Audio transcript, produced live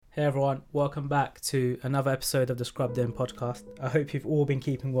Hey everyone, welcome back to another episode of the Scrubbed In podcast. I hope you've all been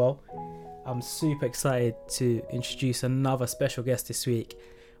keeping well. I'm super excited to introduce another special guest this week.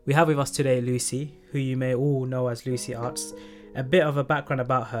 We have with us today Lucy, who you may all know as Lucy Arts. A bit of a background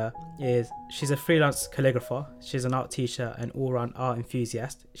about her is she's a freelance calligrapher, she's an art teacher and all-round art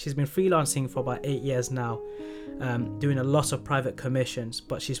enthusiast. She's been freelancing for about 8 years now, doing a lot of private commissions,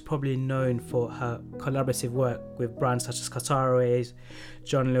 but she's probably known for her collaborative work with brands such as Qatar Airways,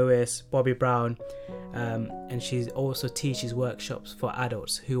 John Lewis, Bobbi Brown, and she also teaches workshops for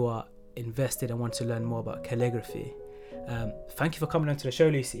adults who are invested and want to learn more about calligraphy. Thank you for coming onto the show,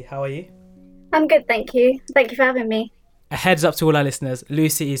 Lucy. How are you? I'm good, thank you. Thank you for having me. A heads up to all our listeners,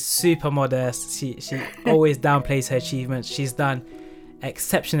 Lucy is super modest. She always downplays her achievements. She's done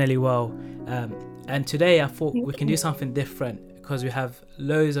exceptionally well. And today I thought we can do something different because we have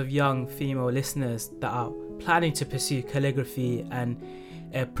loads of young female listeners that are planning to pursue calligraphy and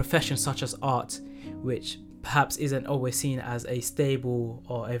a profession such as art, which perhaps isn't always seen as a stable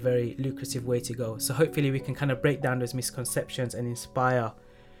or a very lucrative way to go. So hopefully we can kind of break down those misconceptions and inspire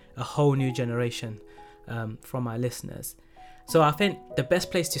a whole new generation from our listeners. So I think the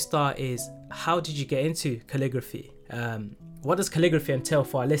best place to start is, how did you get into calligraphy? What does calligraphy entail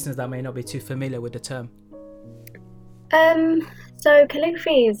for our listeners that may not be too familiar with the term? So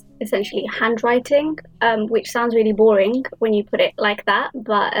calligraphy is essentially handwriting, which sounds really boring when you put it like that,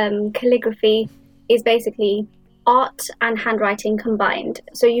 but calligraphy is basically art and handwriting combined.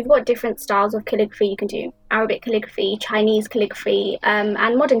 So you've got different styles of calligraphy. You can do Arabic calligraphy, Chinese calligraphy,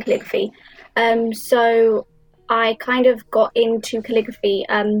 and modern calligraphy. So I kind of got into calligraphy.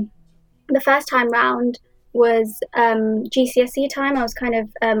 The first time round was GCSE time. I was kind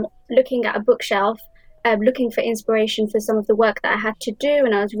of looking at a bookshelf, looking for inspiration for some of the work that I had to do,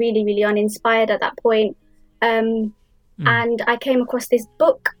 and I was really, really uninspired at that point. And I came across this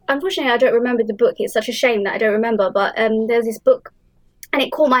book. Unfortunately, I don't remember the book. It's such a shame that I don't remember, but there's this book, and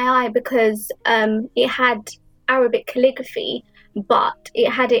it caught my eye because it had Arabic calligraphy, but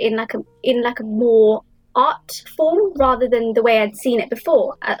it had it in like a more art form rather than the way I'd seen it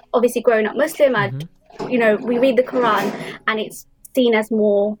before. Obviously, growing up Muslim, we read the Quran, and it's seen as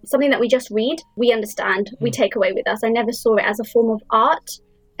more something that we just read, we understand, we take away with us. I never saw it as a form of art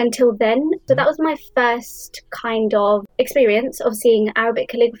until then. So that was my first kind of experience of seeing Arabic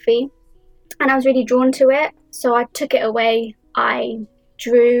calligraphy, and I was really drawn to it. So I took it away. I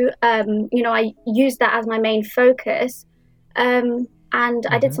drew. I used that as my main focus. And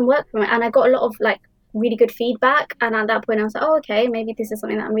I did some work from it, and I got a lot of really good feedback, and at that point I was like, oh, okay, maybe this is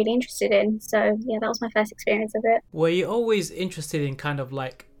something that I'm really interested in. So yeah, that was my first experience of it. Were you always interested in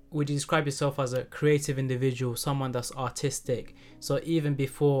would you describe yourself as a creative individual, someone that's artistic? So even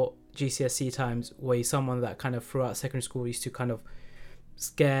before GCSE times, were you someone that kind of throughout secondary school used to kind of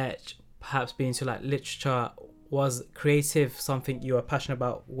sketch, perhaps be into literature? Was creative something you were passionate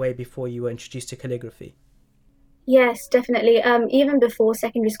about way before you were introduced to calligraphy? Yes, definitely. Even before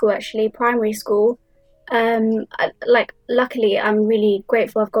secondary school, actually, primary school. Luckily, I'm really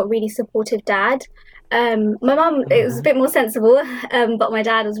grateful. I've got a really supportive dad. My mum is a bit more sensible, but my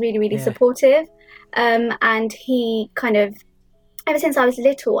dad was really, really supportive. And he kind of, ever since I was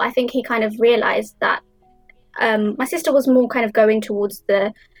little, I think he kind of realised that my sister was more kind of going towards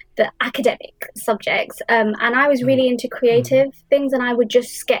the academic subjects, and I was really into creative things, and I would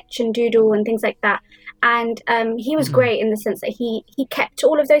just sketch and doodle and things like that. And he was great in the sense that he kept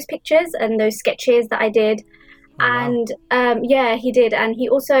all of those pictures and those sketches that I did. He did. And he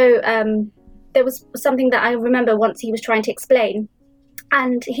also there was something that I remember once he was trying to explain,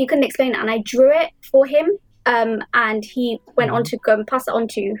 and he couldn't explain it, and I drew it for him, and he went on to go and pass it on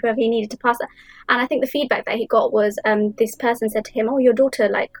to whoever he needed to pass it. And I think the feedback that he got was this person said to him, oh, your daughter,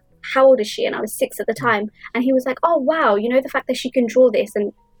 how old is she? And I was 6 at the time, and he was like, oh wow, the fact that she can draw this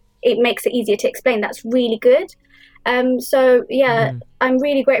and it makes it easier to explain, that's really good. I'm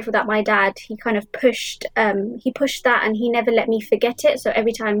really grateful that my dad, he kind of pushed that, and he never let me forget it. So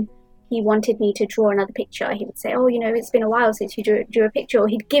every time he wanted me to draw another picture, he would say, oh, it's been a while since you drew a picture, or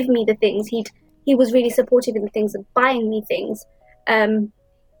he'd give me the things. He was really supportive in the things of buying me things,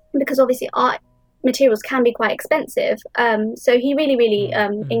 because obviously art materials can be quite expensive. So he really, really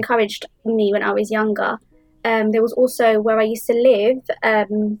encouraged me when I was younger. There was also, where I used to live,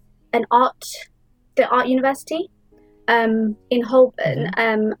 the art university in Holborn,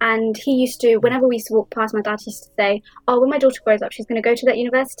 and he used to, whenever we used to walk past, my dad used to say, oh, when my daughter grows up, she's going to go to that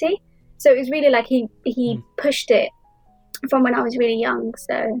university. So it was really he pushed it from when I was really young.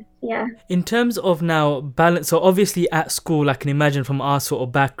 So yeah. In terms of now balance, so obviously at school, I can imagine from our sort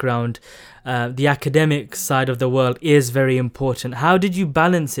of background, the academic side of the world is very important. How did you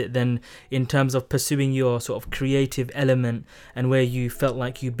balance it then in terms of pursuing your sort of creative element and where you felt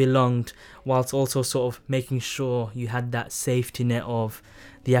like you belonged, whilst also sort of making sure you had that safety net of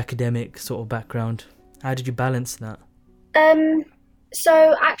the academic sort of background? How did you balance that?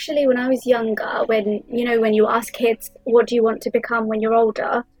 So actually, when I was younger, when you ask kids, what do you want to become when you're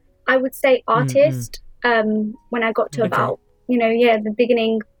older? I would say artist. When I got to about, the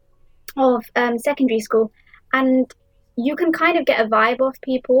beginning of secondary school, and you can kind of get a vibe off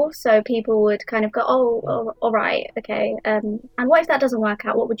people. So people would kind of go, oh, all right, okay. And what if that doesn't work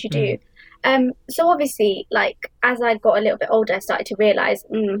out? What would you do? So obviously, like as I got a little bit older, I started to realize,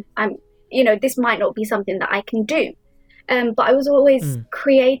 this might not be something that I can do. But I was always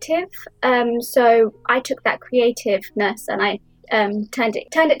creative. So I took that creativeness and I turned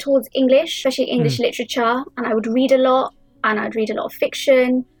it towards English, especially English literature. And I would read a lot, and I'd read a lot of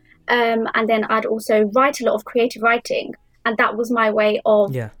fiction. And then I'd also write a lot of creative writing. And that was my way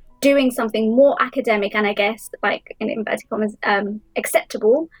of doing something more academic and I guess, like in inverted commas,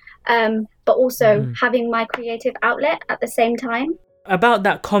 acceptable, but also having my creative outlet at the same time. About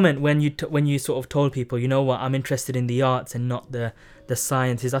that comment when you sort of told people, you know what, I'm interested in the arts and not the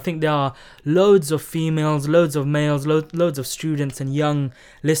sciences. I think there are loads of females, loads of males, loads of students and young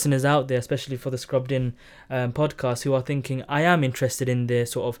listeners out there, especially for the Scrubbed In podcast, who are thinking, I am interested in the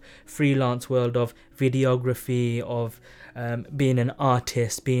sort of freelance world of videography, of being an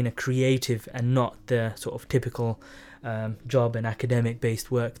artist, being a creative, and not the sort of typical job and academic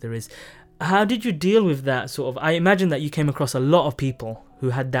based work there is. How did you deal with that sort of? I imagine that you came across a lot of people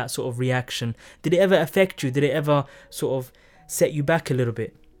who had that sort of reaction. Did it ever affect you? Did it ever sort of set you back a little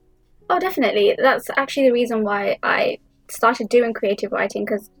bit? Oh, definitely. That's actually the reason why I started doing creative writing,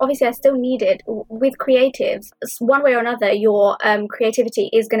 because obviously I still need it. With creatives, one way or another, your creativity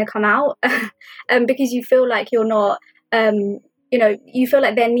is going to come out because you feel like you're not, you feel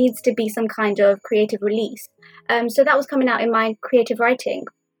like there needs to be some kind of creative release. So that was coming out in my creative writing.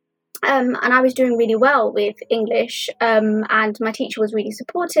 And I was doing really well with English, and my teacher was really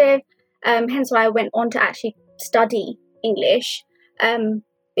supportive, hence why I went on to actually study English,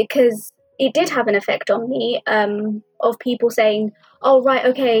 because it did have an effect on me, of people saying, oh, right,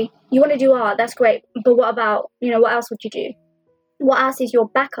 okay, you want to do art, that's great, but what about, what else would you do? What else is your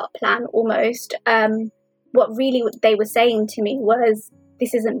backup plan, almost? What really they were saying to me was,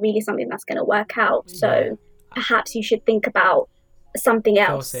 this isn't really something that's going to work out, so perhaps you should think about something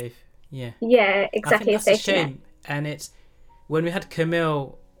else. Feel safe. Yeah, exactly. I think that's a shame. And it's when we had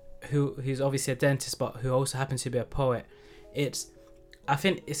Camille, who's obviously a dentist but who also happens to be a poet. I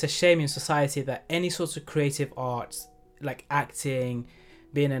think it's a shame in society that any sorts of creative arts, like acting,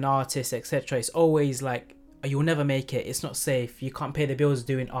 being an artist, etc., it's always like, oh, you'll never make it. It's not safe. You can't pay the bills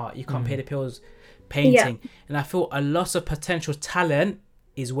doing art. You can't pay the bills painting. Yeah. And I feel a lot of potential talent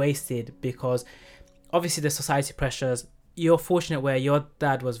is wasted because obviously the society pressures. You're fortunate where your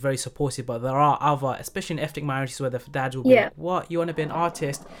dad was very supportive, but there are other, especially in ethnic minorities, where the dads will be like, what, you want to be an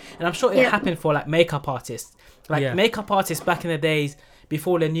artist? And I'm sure it happened for like makeup artists. Makeup artists back in the days,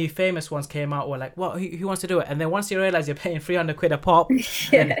 before the new famous ones came out, were like, what, who wants to do it? And then once you realise you're paying 300 quid a pop,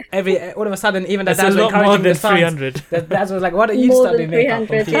 then all of a sudden, even the dads were encouraging the sons. 300. The dads was like, why don't you start doing makeup on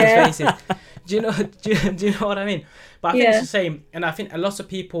people's faces? Do you know what I mean? But I think it's the same. And I think a lot of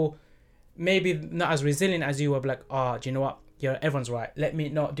people, maybe not as resilient as you were, like, do you know what? Everyone's right. Let me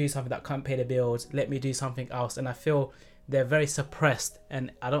not do something that can't pay the bills. Let me do something else. And I feel they're very suppressed,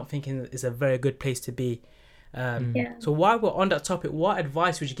 and I don't think it's a very good place to be. So while we're on that topic, what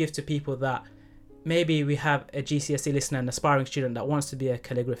advice would you give to people that maybe we have a GCSE listener, an aspiring student that wants to be a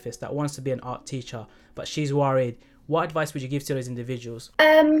calligraphist, that wants to be an art teacher, but she's worried? What advice would you give to those individuals?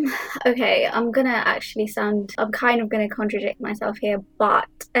 Okay, I'm kind of going to contradict myself here, but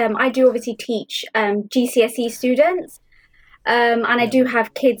I do obviously teach GCSE students, and I do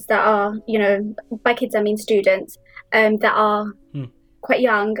have kids that are, by kids I mean students, that are quite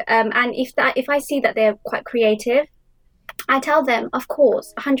young, and if I see that they're quite creative, I tell them, of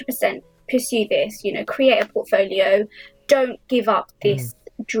course, 100% pursue this, create a portfolio, don't give up this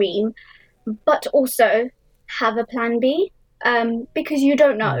dream, but also have a plan B, because you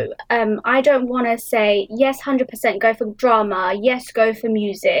don't know. I don't want to say, yes, 100% go for drama, yes, go for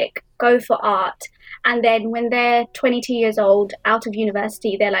music, go for art, and then when they're 22 years old, out of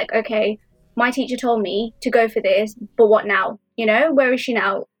university, they're like, okay, my teacher told me to go for this, but what now? Where is she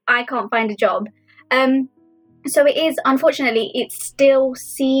now? I can't find a job. So it is, unfortunately, it's still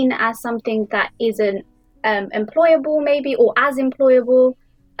seen as something that isn't employable maybe, or as employable.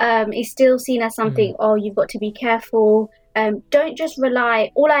 It's still seen as something, oh, you've got to be careful. Don't just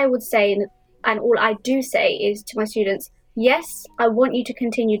rely, all I would say, and all I do say is to my students, yes, I want you to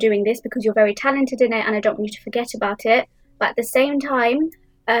continue doing this because you're very talented in it and I don't want you to forget about it. But at the same time,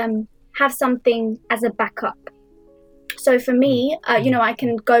 have something as a backup. So for me, I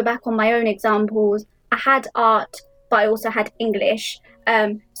can go back on my own examples. I had art, but I also had English.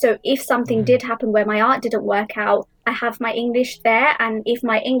 So if something did happen where my art didn't work out, I have my English there. And if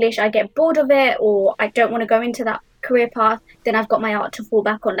my English, I get bored of it or I don't want to go into that career path, then I've got my art to fall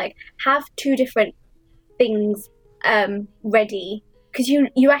back on. Like, have two different things ready, because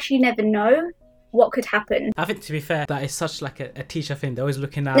you actually never know what could happen. I think, to be fair, that is such like a teacher thing. They're always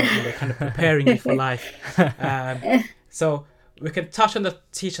looking out and they're kind of preparing you for life. So we can touch on the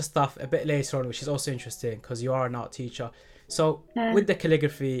teacher stuff a bit later on, which is also interesting because you are an art teacher. So with the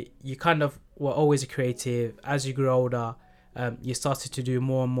calligraphy, you kind of were always creative. As you grew older, you started to do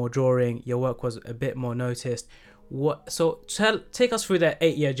more and more drawing. Your work was a bit more noticed. Take us through that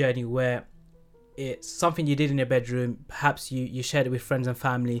 8-year journey where it's something you did in your bedroom. Perhaps you shared it with friends and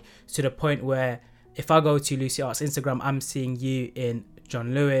family to the point where if I go to Lucy Art's Instagram, I'm seeing you in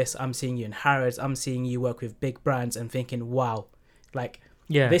John Lewis, I'm seeing you in Harrods, I'm seeing you work with big brands and thinking, wow,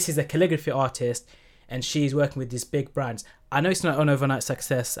 this is a calligraphy artist and she's working with these big brands. I know it's not an overnight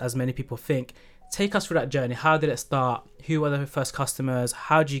success as many people think. Take us through that journey. How did it start? Who were the first customers?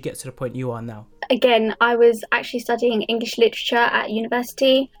 How did you get to the point you are now? Again, I was actually studying English literature at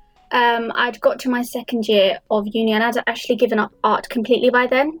university. I'd got to my second year of uni and I'd actually given up art completely by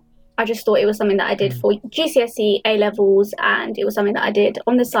then. I just thought it was something that I did for GCSE, A-levels, and it was something that I did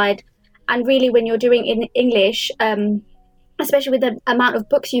on the side. And really, when you're doing in English, especially with the amount of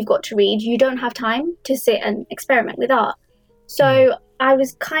books you've got to read, you don't have time to sit and experiment with art. So I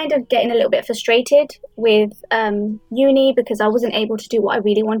was kind of getting a little bit frustrated with uni because I wasn't able to do what I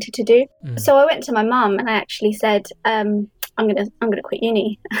really wanted to do. So I went to my mum and I actually said, I'm gonna quit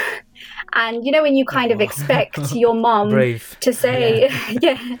uni. And you know when you kind of expect your mum to say,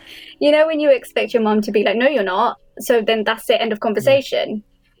 you know when you expect your mum to be like, no, you're not. So then that's it, end of conversation.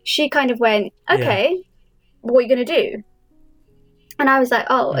 She kind of went, okay, what are you gonna do? And I was like,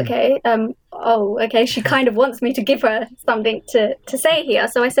 okay. She kind of wants me to give her something to say here.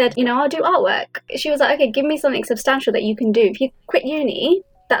 So I said, I'll do artwork. She was like, okay, give me something substantial that you can do. If you quit uni,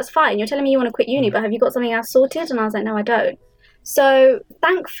 that's fine. You're telling me you want to quit uni, but have you got something else sorted? And I was like, no, I don't. So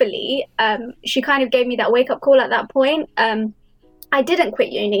thankfully, she kind of gave me that wake-up call at that point. I didn't quit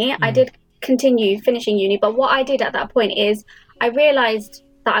uni. I did continue finishing uni. But what I did at that point is I realised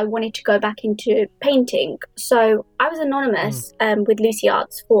that I wanted to go back into painting. So I was anonymous with Lucy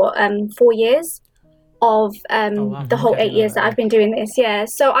Arts for 4 years of the whole 8 years that I've been doing this. Yeah.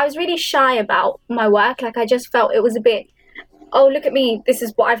 So I was really shy about my work. Like I just felt it was a bit, oh, look at me, this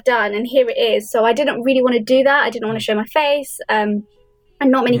is what I've done and here it is. So I didn't really want to do that. I didn't want to show my face. And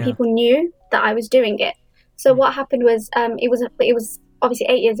not many people knew that I was doing it. So what happened was, it was obviously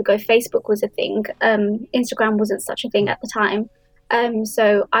 8 years ago, Facebook was a thing. Instagram wasn't such a thing at the time.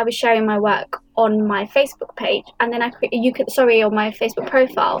 So I was sharing my work on my Facebook page and then on my Facebook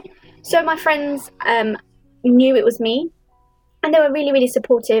profile. So my friends knew it was me and they were really, really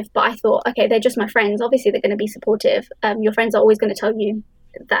supportive. But I thought, okay, they're just my friends. Obviously, they're going to be supportive. Your friends are always going to tell you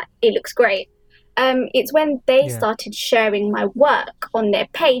that it looks great. It's when they started sharing my work on their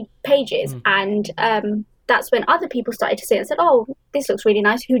pages and that's when other people started to see it and said, oh, this looks really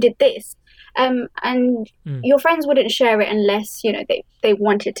nice. Who did this? And your friends wouldn't share it unless, they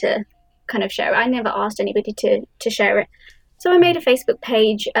wanted to kind of share it. I never asked anybody to share it. So I made a Facebook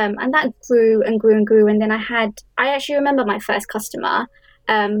page and that grew and grew and grew. And then I actually remember my first customer.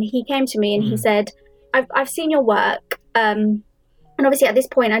 He came to me and he said, I've seen your work. And obviously at this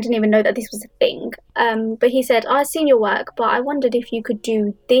point, I didn't even know that this was a thing. But he said, I've seen your work, but I wondered if you could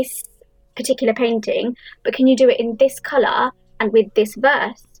do this particular painting, but can you do it in this color and with this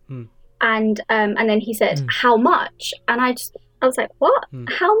verse? And then he said, how much? And I was like, what?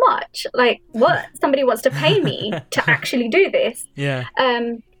 How much? Like, what? Somebody wants to pay me to actually do this?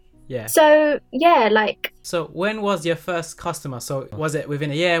 So, So when was your first customer? So was it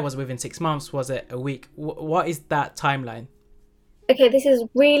within a year? Was it within 6 months? Was it a week? What is that timeline? Okay, this is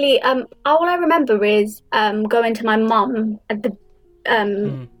really... all I remember is going to my mum at the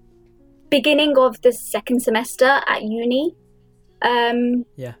beginning of the second semester at uni.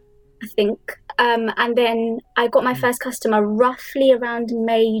 I think. And then I got my first customer roughly around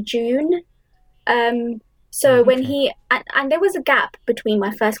May, June. So when and there was a gap between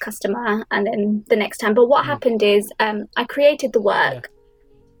my first customer and then the next time. But what happened is I created the work.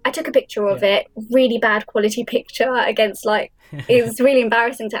 I took a picture of Yeah. it, really bad quality picture against like, it was really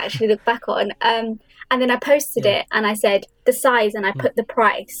embarrassing to actually look back on. And then I posted Yeah. it and I said the size and I put the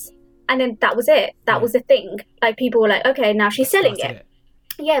price. And then that was it. That Yeah. was the thing. Like people were like, okay, now she's selling Started it.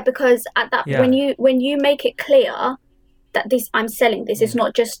 Yeah, because at that Yeah. when you make it clear that this I'm selling this, it's Yeah.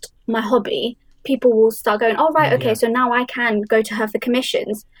 not just my hobby, people will start going, oh right, okay, Yeah. so now I can go to her for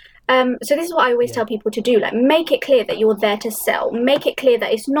commissions. So this is what I always Yeah. tell people to do, like make it clear that you're there to sell, make it clear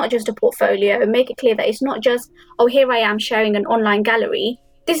that it's not just a portfolio, make it clear that it's not just, oh, here I am sharing an online gallery,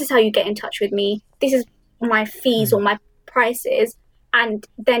 this is how you get in touch with me, this is my fees or my prices, and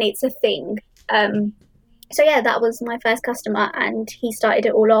then it's a thing. So yeah, that was my first customer and he started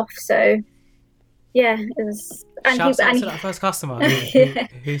it all off. So yeah, it was. And Shouts he, out and to that first customer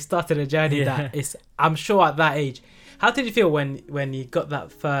who started a journey that is, I'm sure at that age. How did you feel when you got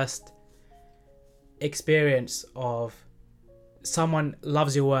that first experience of someone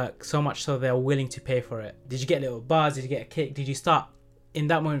loves your work so much so they're willing to pay for it? Did you get a little buzz? Did you get a kick? Did you start in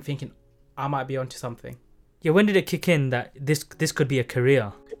that moment thinking, I might be onto something? Yeah, when did it kick in that this could be a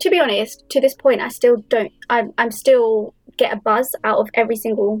career? to be honest, to this point, I still don't. I'm still get a buzz out of every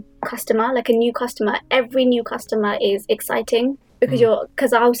single customer. Like a new customer, every new customer is exciting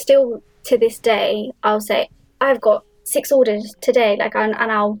because I'll still to this day I'll say I've got 6 orders today. Like and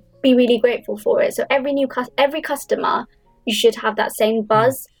I'll be really grateful for it. So every customer, you should have that same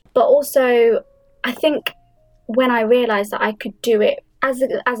buzz. But also, I think when I realized that I could do it as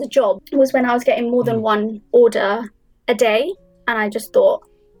a job was when I was getting more than one order a day, and I just thought,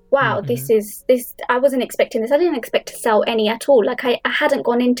 wow, this I wasn't expecting this. I didn't expect to sell any at all. Like I hadn't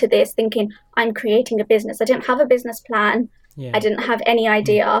gone into this thinking I'm creating a business. I didn't have a business plan. I didn't have any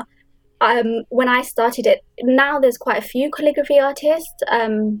idea. When I started it, now there's quite a few calligraphy artists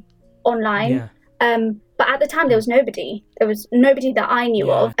online. But at the time there was nobody. There was nobody that I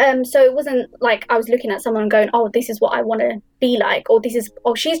knew of. So it wasn't like I was looking at someone going, oh, this is what I want to be like, or this is,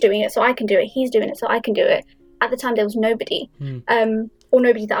 oh, she's doing it so I can do it, he's doing it so I can do it. At the time there was nobody. Or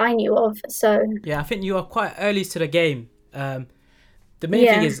nobody that I knew of. So yeah, I think you are quite early to the game. The main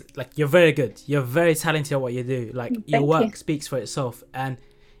thing is like you're very good. You're very talented at what you do. Like your work speaks for itself. And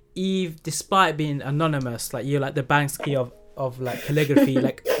Eve, despite being anonymous, like you're like the Banksy of like calligraphy,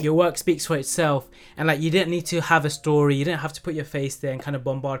 like your work speaks for itself. And like you didn't need to have a story. You didn't have to put your face there and kind of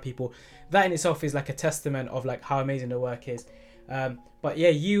bombard people. That in itself is like a testament of like how amazing the work is. But yeah,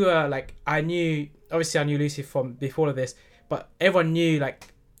 you were like, I knew Lucy from before all of this. But everyone knew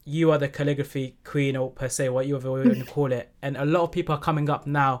like you are the calligraphy queen, or per se, whatever you want to call it. And a lot of people are coming up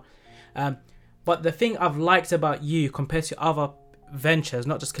now. But the thing I've liked about you compared to other ventures,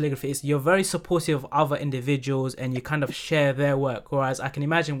 not just calligraphy, is you're very supportive of other individuals and you kind of share their work. Whereas I can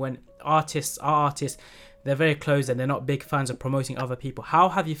imagine when artists are artists, they're very closed and they're not big fans of promoting other people. How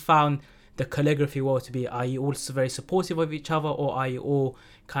have you found the calligraphy world to be? Are you all very supportive of each other, or are you all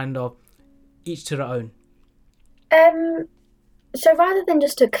kind of each to their own? So rather than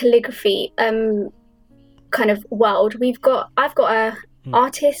just a calligraphy kind of world, I've got a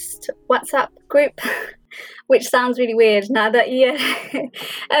artist WhatsApp group, which sounds really weird now that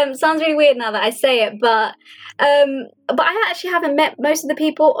sounds really weird now that I say it, but I actually haven't met most of the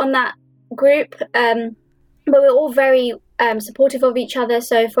people on that group, but we're all very supportive of each other.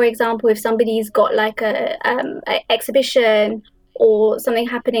 So for example, if somebody's got like a exhibition or something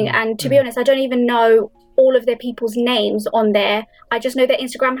happening, and to be honest, I don't even know all of their people's names on there. I just know their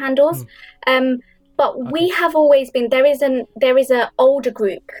Instagram handles. But we have always been, there is a older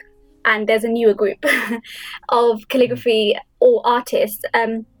group and there's a newer group of calligraphy or artists.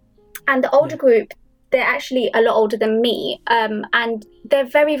 And the older group, they're actually a lot older than me. And they're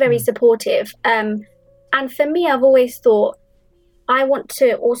very, very supportive. And for me, I've always thought, I want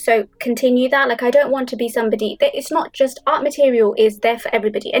to also continue that. Like, I don't want to be somebody that it's not just art material is there for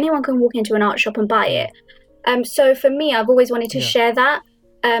everybody. Anyone can walk into an art shop and buy it. So for me, I've always wanted to share that.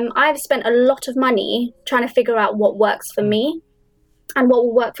 I've spent a lot of money trying to figure out what works for me and what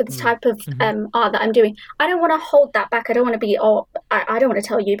will work for this type of art that I'm doing. I don't want to hold that back. I don't want to be, I don't want to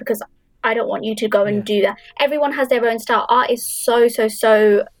tell you because I don't want you to go and do that. Everyone has their own style. Art is so,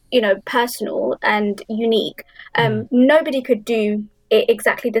 personal and unique. Nobody could do it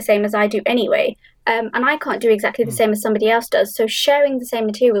exactly the same as I do anyway. And I can't do exactly the same as somebody else does. So sharing the same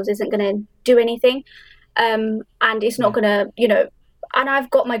materials isn't going to do anything. And it's not going to, and I've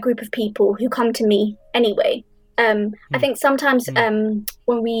got my group of people who come to me anyway. I think sometimes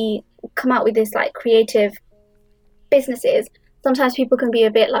when we come out with this like creative businesses, sometimes people can be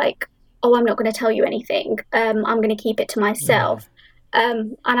a bit like, oh, I'm not going to tell you anything. I'm going to keep it to myself.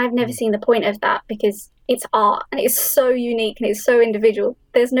 And I've never seen the point of that because it's art and it's so unique and it's so individual.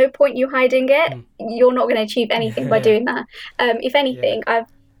 There's no point you hiding it. You're not going to achieve anything by doing that. If anything,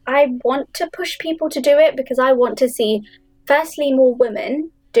 I want to push people to do it because I want to see, firstly, more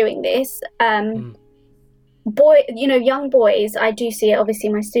women doing this. Young boys, I do see it, obviously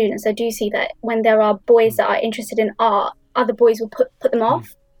my students, I do see that when there are boys that are interested in art, other boys will put them off.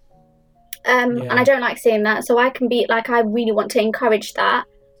 And I don't like seeing that. So I really want to encourage that.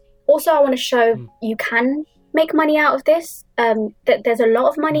 Also, I want to show you can make money out of this. That there's a lot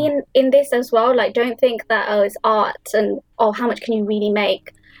of money in this as well. Like, don't think that it's art and how much can you really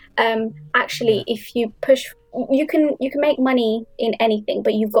make? Actually, if you push, you can make money in anything,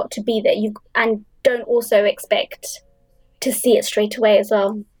 but you've got to be there. And don't also expect to see it straight away as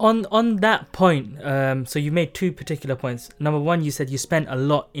well. On that point, so you made two particular points. Number one, you said you spent a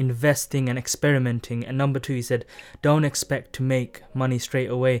lot investing and experimenting, and number two, you said don't expect to make money straight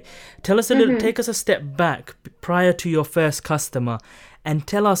away. Tell us a little, take us a step back prior to your first customer, and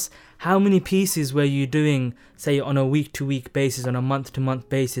tell us how many pieces were you doing, say on a week-to-week basis, on a month-to-month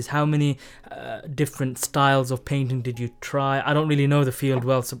basis. How many different styles of painting did you try? I don't really know the field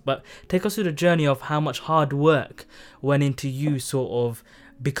well, but take us through the journey of how much hard work went into you sort of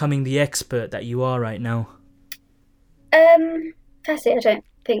becoming the expert that you are right now. Firstly, I don't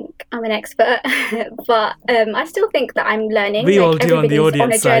think I'm an expert, but I still think that I'm learning. We all do on the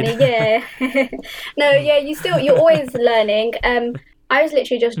audience side. Yeah. No, yeah, you're always learning. I was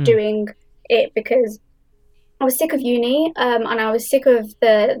literally just doing it because I was sick of uni, and I was sick of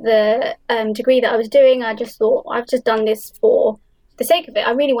the degree that I was doing. I just thought, I've just done this for the sake of it.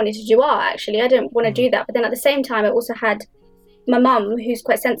 I really wanted to do art, actually. I didn't want to do that. But then at the same time, I also had my mum, who's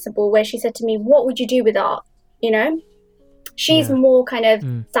quite sensible, where she said to me, what would you do with art? You know? She's more kind of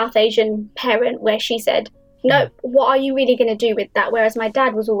South Asian parent, where she said, no, what are you really going to do with that? Whereas my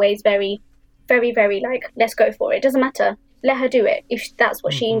dad was always very, very, very like, let's go for it. It doesn't matter. Let her do it if that's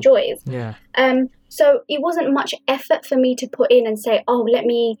what she enjoys. Yeah. So it wasn't much effort for me to put in and say, let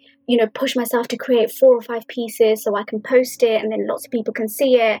me, push myself to create 4 or 5 pieces so I can post it and then lots of people can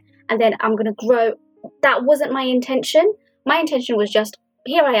see it and then I'm going to grow. That wasn't my intention. My intention was just,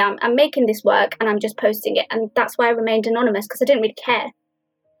 here I am, I'm making this work and I'm just posting it. And that's why I remained anonymous, because I didn't really care.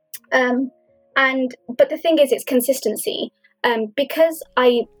 But the thing is, it's consistency. Because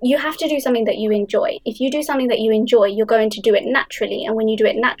you have to do something that you enjoy. If you do something that you enjoy, you're going to do it naturally. And when you do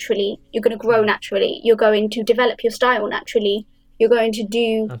it naturally, you're going to grow naturally. You're going to develop your style naturally. You're going to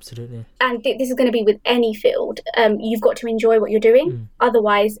do... Absolutely. And this is going to be with any field. You've got to enjoy what you're doing.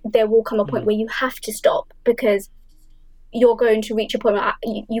 Otherwise, there will come a point where you have to stop, because you're going to reach a point where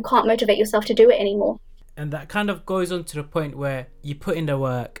you can't motivate yourself to do it anymore. And that kind of goes on to the point where you put in the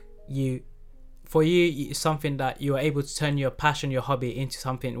work, for you, it's something that you are able to turn your passion, your hobby, into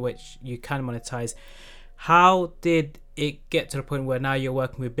something which you can monetize. How did it get to the point where now you're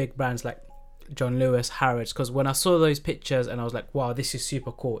working with big brands like John Lewis, Harrods? Because when I saw those pictures and I was like, wow, this is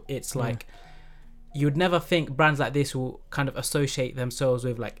super cool. It's like, you would never think brands like this will kind of associate themselves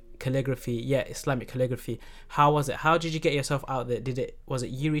with like calligraphy, Islamic calligraphy. How was it? How did you get yourself out there? Was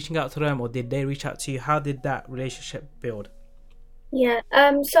it you reaching out to them, or did they reach out to you? How did that relationship build? Yeah,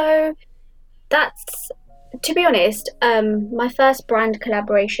 so that's, to be honest, my first brand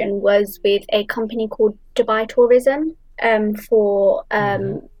collaboration was with a company called Dubai Tourism for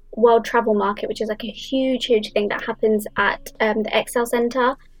World Travel Market, which is like a huge thing that happens at the Excel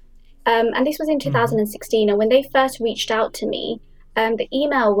Centre. And this was in 2016. And when they first reached out to me, the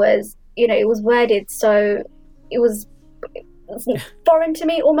email was, it was worded so it was foreign to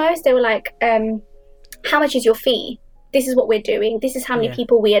me almost. They were like, how much is your fee? This is what we're doing. This is how many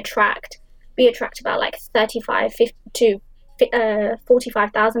people we attract. We attract about like 50 to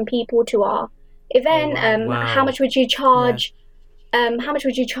 45,000 people to our event. How much would you charge? How much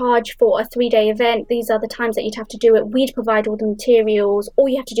would you charge for a 3-day event? These are the times that you'd have to do it. We'd provide all the materials. All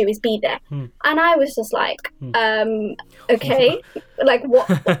you have to do is be there. And I was just like, okay, like what?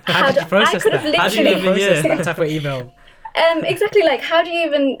 How did you process that? How do you process that type of email? Exactly, like how do you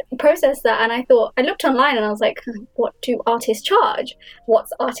even process that? And I looked online and I was like, what do artists charge?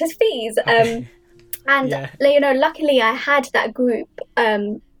 What's artist fees? Luckily I had that group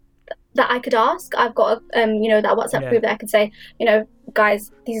that I could ask. I've got that WhatsApp group that I could say,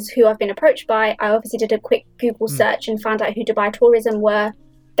 guys, this is who I've been approached by. I obviously did a quick Google search and found out who Dubai Tourism were.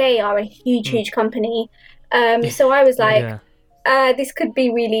 They are a huge company. So I was like, this could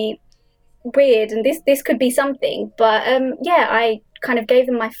be really weird, and this could be something. But I kind of gave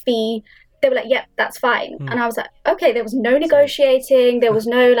them my fee. They were like, yep, that's fine. And I was like, okay, there was no negotiating, there was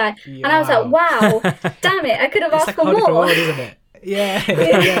no and I was like, wow, damn it, I could have asked for more. Isn't it? Yeah.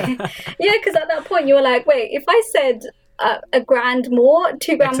 Yeah, because at that point you were like, wait, if I said a grand more,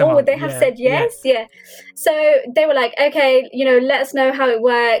 2 grand more, would they have said yes? Yeah. So they were like, okay, let us know how it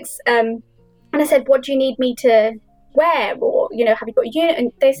works. And I said, what do you need me to wear? Or, have you got a unit?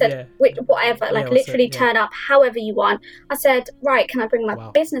 And they said, whatever, literally turn up however you want. I said, right, can I bring my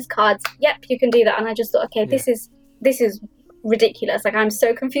business cards? Yep, you can do that. And I just thought, okay, this is ridiculous. Like, I'm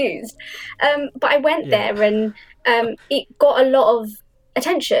so confused. But I went there and it got a lot of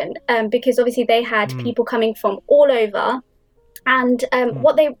attention because obviously they had people coming from all over, and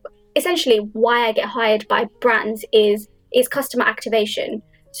what they essentially, why I get hired by brands is customer activation.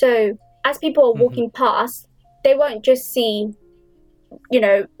 So as people are walking past, they won't just see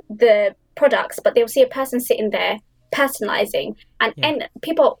the products, but they'll see a person sitting there personalizing, and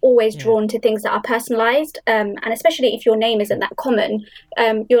people are always drawn to things that are personalized, and especially if your name isn't that common,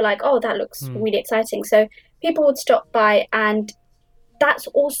 you're like, oh, that looks really exciting. So people would stop by, and that's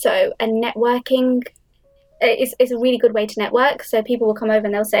also a networking. It's a really good way to network. So people will come over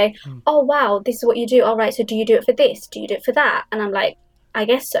and they'll say, oh wow, this is what you do. All right, so do you do it for this? Do you do it for that? And I'm like, I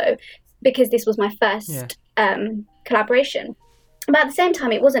guess so, because this was my first collaboration. But at the same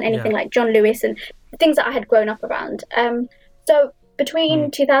time, it wasn't anything like John Lewis and things that I had grown up around. So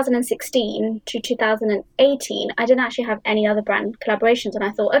between 2016 to 2018, I didn't actually have any other brand collaborations. And I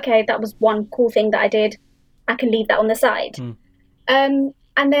thought, okay, that was one cool thing that I did. I can leave that on the side.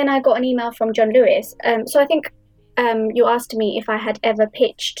 And then I got an email from John Lewis. So I think you asked me if I had ever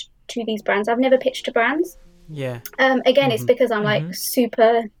pitched to these brands. I've never pitched to brands. Yeah. Again, it's because I'm like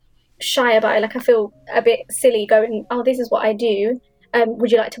super shy about it. Like, I feel a bit silly going, oh, this is what I do.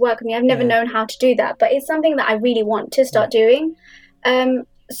 Would you like to work with me? I've never known how to do that, but it's something that I really want to start doing.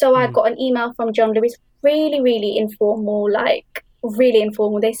 So I got an email from John Lewis, really, really informal, like really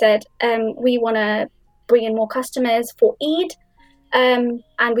informal. They said, we want to bring in more customers for Eid. And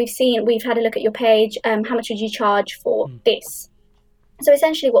we've had a look at your page. How much would you charge for this? So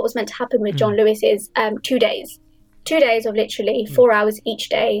essentially what was meant to happen with John Lewis is 2 days. 2 days of literally 4 hours each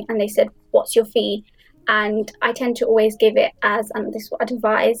day. And they said, what's your fee? And I tend to always give it as, and this is what I'd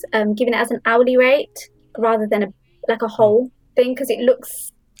advise, giving it as an hourly rate rather than a whole thing, because it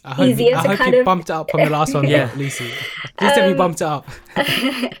looks easier to kind of... bumped it up from the last one, Lucy. Please tell me you bumped it up.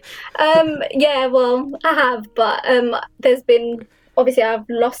 Yeah, well, I have, but there's been... Obviously, I've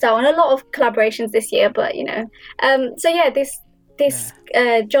lost out on a lot of collaborations this year, but, So, yeah, this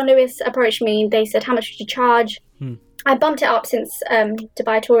John Lewis approached me. They said, how much would you charge? I bumped it up since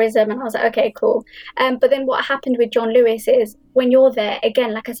Dubai Tourism, and I was like, okay, cool. But then what happened with John Lewis is when you're there,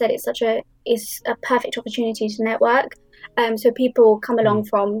 again, like I said, it's a perfect opportunity to network. So people come along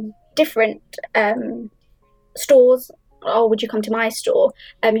from different stores. Oh, would you come to my store?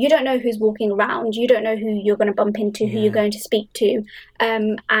 You don't know who's walking around. You don't know who you're going to bump into, who you're going to speak to.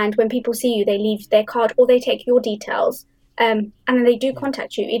 And when people see you, they leave their card or they take your details. And then they do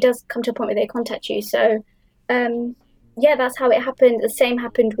contact you. It does come to a point where they contact you. So, that's how it happened. The same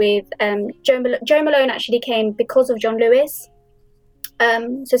happened with Joe Malone actually came because of John Lewis.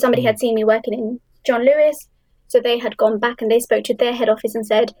 So somebody had seen me working in John Lewis. So they had gone back and they spoke to their head office and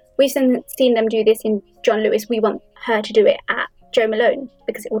said, we've seen them do this in John Lewis. We want her to do it at Joe Malone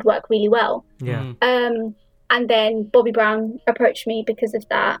because it would work really well. Yeah. And then Bobbi Brown approached me because of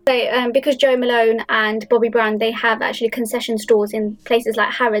that. Because Joe Malone and Bobbi Brown, they have actually concession stores in places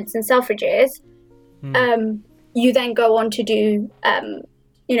like Harrods and Selfridges. You then go on to do,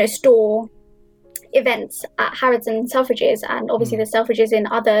 store events at Harrods and Selfridges, and obviously there's Selfridges in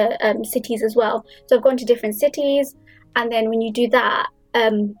other cities as well. So I've gone to different cities, and then when you do that,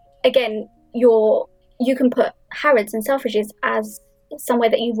 again, you can put Harrods and Selfridges as somewhere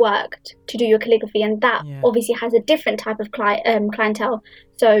that you worked to do your calligraphy, and that obviously has a different type of clientele.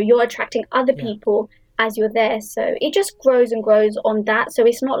 So you're attracting other people as you're there. So it just grows and grows on that. So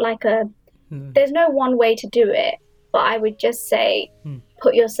it's not like there's no one way to do it, but I would just say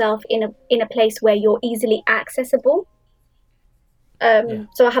put yourself in a place where you're easily accessible.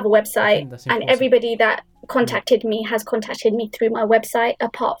 So I have a website, and everybody that contacted me has contacted me through my website,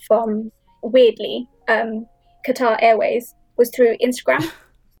 apart from, weirdly, Qatar Airways was through Instagram.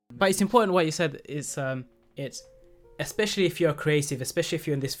 But it's important what you said. It's especially if you're creative, especially if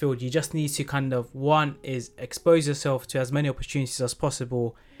you're in this field, you just need to kind of, one is expose yourself to as many opportunities as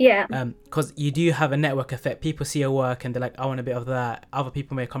possible. Yeah. Because you do have a network effect. People see your work and they're like, I want a bit of that. Other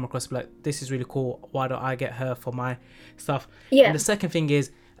people may come across and be like, this is really cool. Why don't I get her for my stuff? Yeah. And the second thing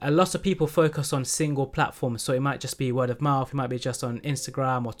is, a lot of people focus on single platforms. So it might just be word of mouth. It might be just on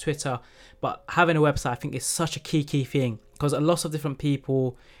Instagram or Twitter. But having a website, I think, is such a key thing, because a lot of different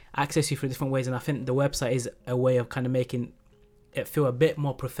people access you through different ways, and I think the website is a way of kind of making it feel a bit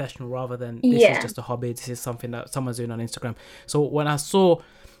more professional rather than this Yeah. is just a hobby, this is something that someone's doing on Instagram. So when I saw,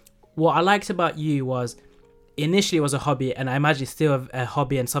 what I liked about you was initially it was a hobby, and I imagine it's still a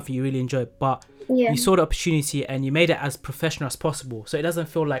hobby and something you really enjoy, but Yeah. you saw the opportunity and you made it as professional as possible, so it doesn't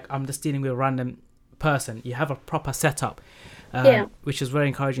feel like I'm just dealing with a random person. You have a proper setup, Yeah. which is very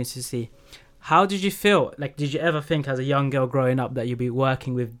encouraging to see. How did you feel? Like, did you ever think as a young girl growing up that you'd be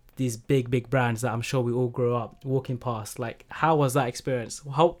working with these big brands that I'm sure we all grew up walking past? Like, how was that experience?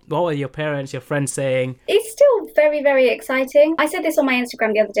 What were your parents, your friends saying? It's still very, very exciting. I said this on my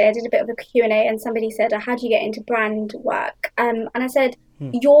Instagram the other day. I did a bit of a Q&A, and somebody said, how do you get into brand work? And I said,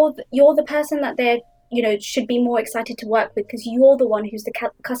 you're the person that they're, should be more excited to work with, because you're the one who's the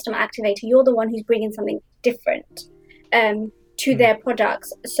customer activator. You're the one who's bringing something different to their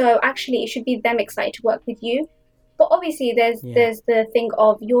products. So actually, it should be them excited to work with you. But obviously, there's the thing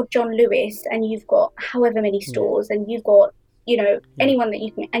of you're John Lewis, and you've got however many stores, and you've got anyone that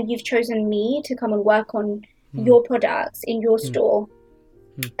you can, and you've chosen me to come and work on your products in your store.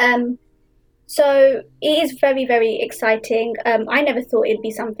 So it is very, very exciting. I never thought it'd be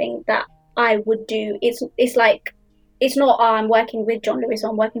something that I would do. It's like, it's not I'm working with John Lewis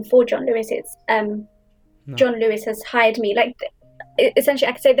or I'm working for John Lewis. It's John Lewis has hired me. Like, essentially,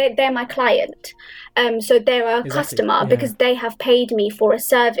 I could say they're my client. So they're a customer because they have paid me for a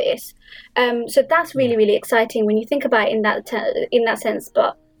service. So that's really, really exciting when you think about it in that sense.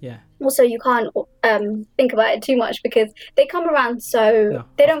 But also, you can't think about it too much because they come around.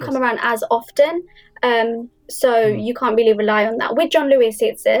 They don't come around as often. So you can't really rely on that. With John Lewis,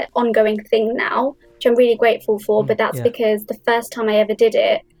 it's an ongoing thing now, which I'm really grateful for. But that's because the first time I ever did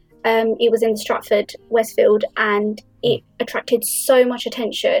it, it was in Stratford, Westfield, and it attracted so much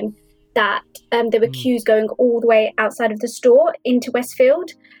attention that there were queues going all the way outside of the store into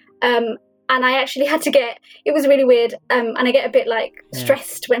Westfield. And I actually had to it was really weird. And I get a bit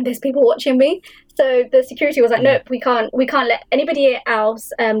stressed when there's people watching me. So the security was like, nope, we can't let anybody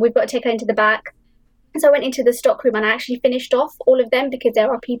else. We've got to take her into the back. So I went into the stock room and I actually finished off all of them because there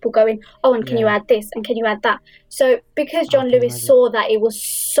are people going, oh, and can you add this? And can you add that? So because John Lewis saw that it was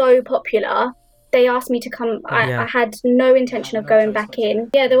so popular, they asked me to come. I had no intention of going back in.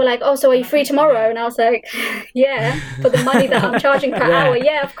 Yeah, they were like, oh, so are you free tomorrow? And I was like, yeah, for the money that I'm charging per hour.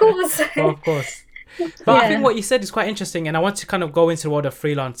 Yeah, of course. Well, of course. But I think what you said is quite interesting, and I want to kind of go into the world of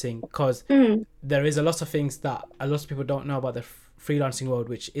freelancing because there is a lot of things that a lot of people don't know about the freelancing world,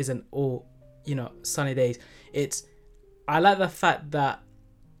 which isn't all, sunny days. I like the fact that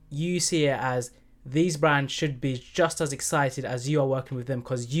you see it as these brands should be just as excited as you are working with them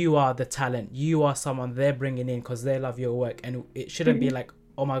because you are the talent. You are someone they're bringing in because they love your work, and it shouldn't be like,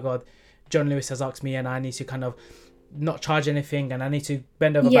 oh my God, John Lewis has asked me and I need to kind of not charge anything and I need to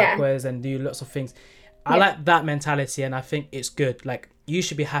bend over backwards and do lots of things. I like that mentality, and I think it's good. Like, you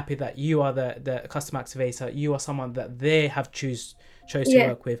should be happy that you are the customer activator. You are someone that they have chose to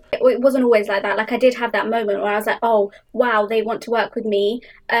work with. It wasn't always like that. Like, I did have that moment where I was like, oh wow, they want to work with me.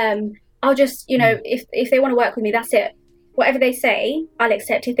 I'll just, if they want to work with me, that's it. Whatever they say, I'll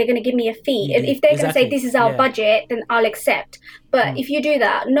accept. If they're going to give me a fee, if they're going to say this is our budget, then I'll accept. But if you do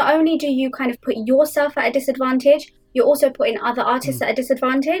that, not only do you kind of put yourself at a disadvantage, you're also putting other artists at a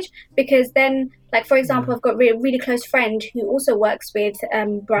disadvantage, because then, like, for example, I've got a really close friend who also works with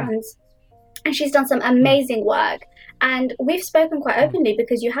brands, and she's done some amazing work. And we've spoken quite openly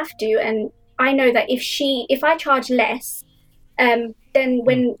because you have to. And I know that if I charge less, then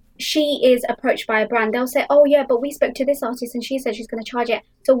when she is approached by a brand, they'll say, oh yeah, but we spoke to this artist and she said she's going to charge it.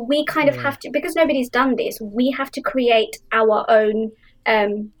 So we kind of have to, because nobody's done this, we have to create our own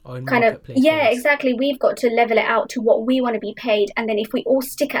kind of, exactly. We've got to level it out to what we want to be paid. And then if we all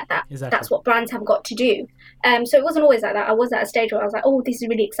stick at that, that's what brands have got to do. So it wasn't always like that. I was at a stage where I was like, oh, this is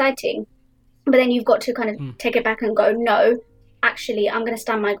really exciting. But then you've got to kind of take it back and go, no, actually, I'm going to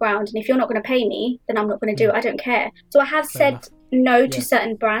stand my ground. And if you're not going to pay me, then I'm not going to do it. I don't care. So I have said no to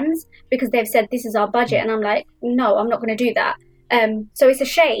certain brands because they've said, this is our budget. And I'm like, no, I'm not going to do that. So it's a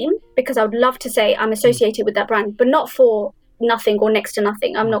shame because I would love to say I'm associated with that brand, but not for nothing or next to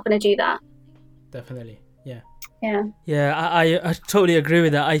nothing. I'm not going to do that. Definitely. Yeah, I totally agree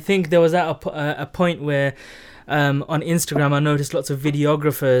with that. I think there was at a point where on Instagram I noticed lots of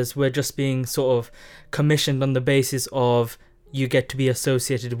videographers were just being sort of commissioned on the basis of you get to be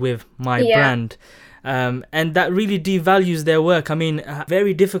associated with my brand. And that really devalues their work. I mean,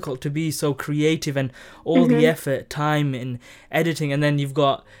 very difficult to be so creative and all the effort, time in editing, and then you've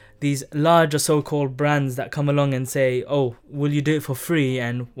got these larger so-called brands that come along and say, oh, will you do it for free?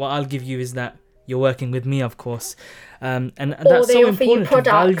 And what I'll give you is that you're working with me, of course. And Or that's they so offer you important to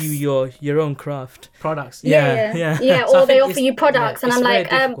products. value your own craft. Products. Yeah. So I Or they think offer it's- you products, and it's I'm very like,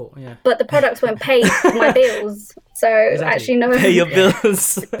 difficult, yeah. but the products won't pay my bills. So Exactly. actually, no. Pay your Yeah.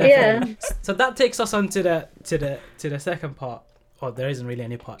 bills. Yeah. So that takes us on to the second part. Or there isn't really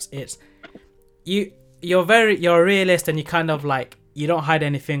any parts. It's you're a realist, and you kind of like, you don't hide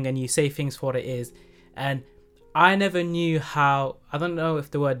anything, and you say things for what it is. And I never knew how, I don't know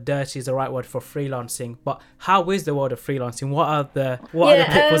if the word dirty is the right word for freelancing, but how is the world of freelancing? What are the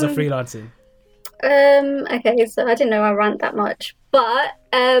pitfalls of freelancing? Okay, so I didn't know I rant that much, but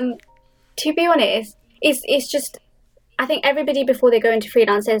to be honest, it's just, I think everybody before they go into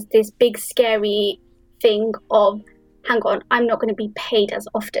freelance has this big scary thing of, hang on, I'm not going to be paid as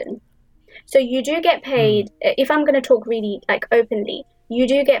often. So you do get paid, if I'm going to talk really like openly, you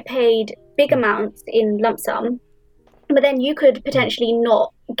do get paid big amounts in lump sum, but then you could potentially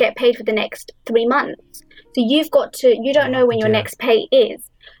not get paid for the next 3 months. So you don't know when your next pay is.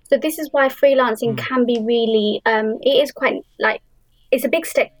 So this is why freelancing can be really, it is quite like, it's a big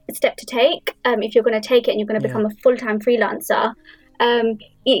step to take. If you're going to take it and you're going to become a full-time freelancer,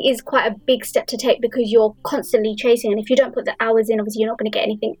 it is quite a big step to take, because you're constantly chasing. And if you don't put the hours in, obviously you're not going to get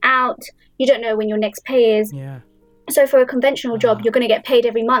anything out. You don't know when your next pay is. Yeah. So for a conventional job, you're going to get paid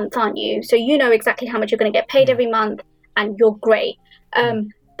every month, aren't you? So you know exactly how much you're going to get paid every month, and you're great.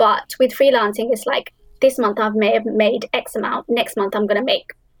 But with freelancing, it's like, this month I've made X amount. Next month I'm going to make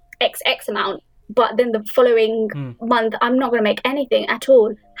X amount. But then the following month, I'm not going to make anything at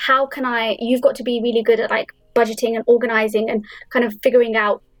all. You've got to be really good at like budgeting and organizing and kind of figuring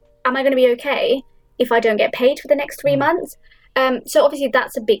out, am I going to be okay if I don't get paid for the next 3 months? So obviously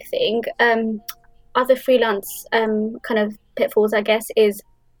that's a big thing. Other freelance kind of pitfalls, I guess, is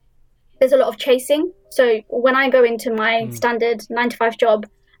there's a lot of chasing. So when I go into my standard 9-to-5 job,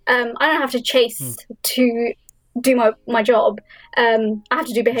 I don't have to chase to do my job. I have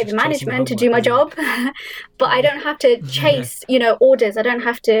to do behavior management to do my job, but I don't have to chase, orders. I don't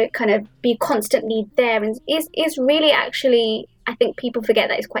have to kind of be constantly there. And it's really, actually, I think people forget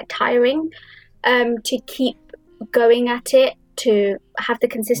that it's quite tiring to keep going at it, to have the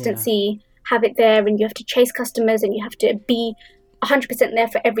consistency, have it there, and you have to chase customers, and you have to be 100% there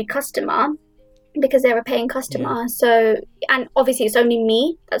for every customer, because they're a paying customer. So, and obviously it's only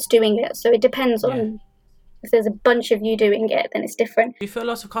me that's doing it, so it depends on, if there's a bunch of you doing it, then it's different. Do you feel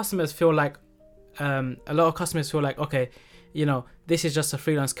lots of customers feel like okay, this is just a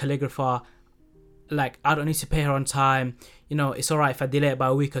freelance calligrapher, like, I don't need to pay her on time, it's all right if I delay it by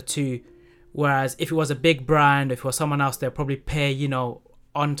a week or 2, whereas if it was a big brand, if it was someone else, they'll probably pay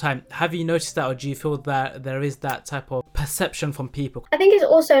on time. Have you noticed that, or do you feel that there is that type of perception from people? I think it's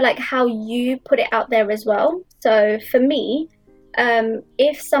also like how you put it out there as well. So for me,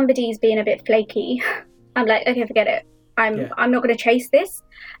 if somebody's being a bit flaky, I'm like, okay, forget it. I'm not going to chase this.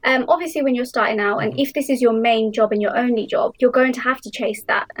 Obviously, when you're starting out, and if this is your main job and your only job, you're going to have to chase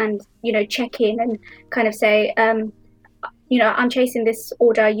that, and check in and kind of say, I'm chasing this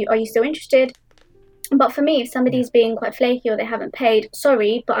order. Are you still interested? But for me, if somebody's being quite flaky or they haven't paid,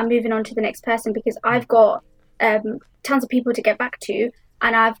 sorry, but I'm moving on to the next person, because I've got tons of people to get back to,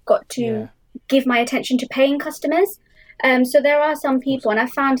 and I've got to give my attention to paying customers. So there are some people, and I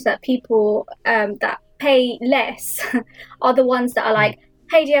found that people that pay less are the ones that are like,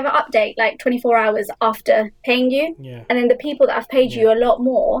 hey, do you have an update like 24 hours after paying you? Yeah. And then the people that have paid you a lot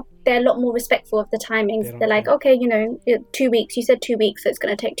more, they're a lot more respectful of the timings. They're like, okay, 2 weeks, you said 2 weeks, so it's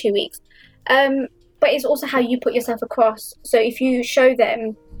going to take 2 weeks. But it's also how you put yourself across. So if you show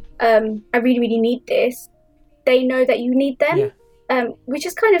them, I really, really need this, they know that you need them, which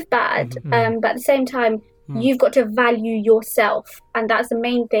is kind of bad. But at the same time, you've got to value yourself. And that's the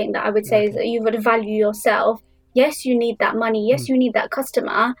main thing that I would say, is that you've got to value yourself. Yes, you need that money. Yes, you need that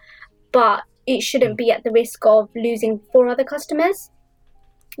customer. But it shouldn't be at the risk of losing 4 other customers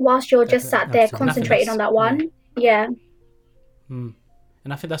whilst you're just sat there concentrating on that one. Yeah. And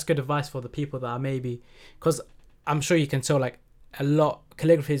I think that's good advice for the people that are maybe, because I'm sure you can tell, like,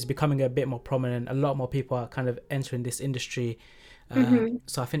 calligraphy is becoming a bit more prominent. A lot more people are kind of entering this industry.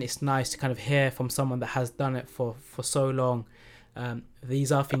 So I think it's nice to kind of hear from someone that has done it for so long.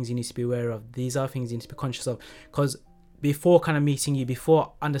 These are things you need to be aware of. These are things you need to be conscious of. Because before kind of meeting you,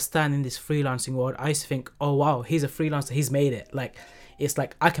 before understanding this freelancing world, I used to think, oh wow, he's a freelancer, he's made it. Like, it's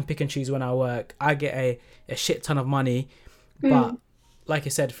like I can pick and choose when I work. I get a shit ton of money. But like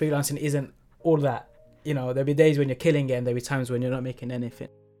you said, freelancing isn't all that. There'll be days when you're killing it, and there'll be times when you're not making anything.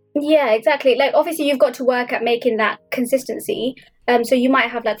 Yeah, exactly. Like, obviously you've got to work at making that consistency. So you might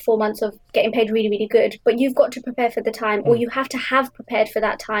have like 4 months of getting paid really, really good, but you've got to prepare for the time, or you have to have prepared for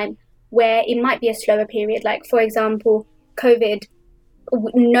that time where it might be a slower period. Like, for example, COVID,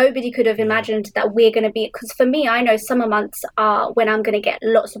 nobody could have imagined that we're going to be, because for me, I know summer months are when I'm going to get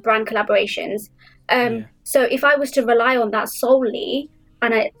lots of brand collaborations. So if I was to rely on that solely,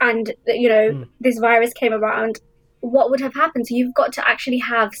 and this virus came around, what would have happened? So you've got to actually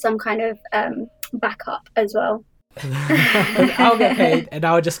have some kind of backup as well. I'll get paid and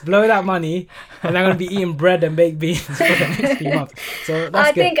I'll just blow that money, and I'm going to be eating bread and baked beans for the next few months. So that's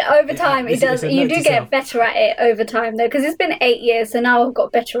I think over time you do get better at it over time though, because it's been 8 years, so now I've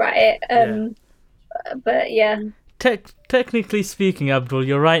got better at it. But yeah. Technically speaking, Abdul,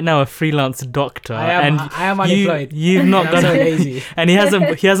 you're right now a freelance doctor. I am unemployed. You've not got so lazy. And he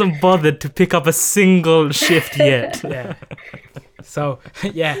hasn't bothered to pick up a single shift yet. Yeah. So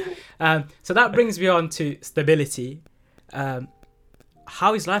so that brings me on to stability.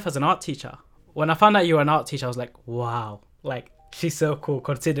 How is life as an art teacher? When I found out you were an art teacher, I was like, wow, like she's so cool,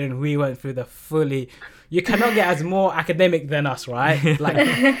 considering we went through the fully. You cannot get as more academic than us, right?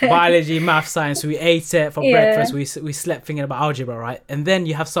 Like biology, math, science. We ate it for breakfast. We slept thinking about algebra, right? And then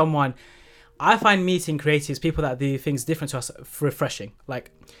you have someone. I find meeting creatives, people that do things different to us, refreshing.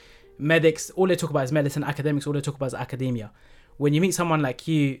 Like medics, all they talk about is medicine. Academics, all they talk about is academia. When you meet someone like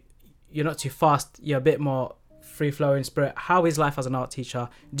you, you're not too fast. You're a bit more free-flowing spirit. How is life as an art teacher?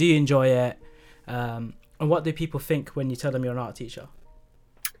 Do you enjoy it? And what do people think when you tell them you're an art teacher?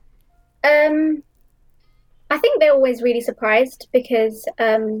 I think they're always really surprised because,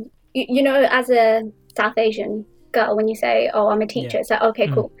 as a South Asian girl, when you say, oh, I'm a teacher, it's like, okay,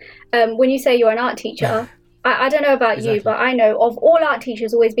 cool. When you say you're an art teacher, I don't know about you, but I know of all art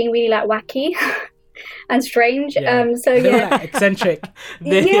teachers always being really like wacky and strange. They're like eccentric.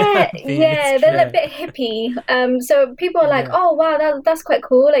 They're a bit hippie. So people are like, oh, wow, that's quite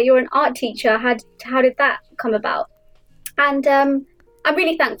cool. Like, you're an art teacher. How did that come about? And I'm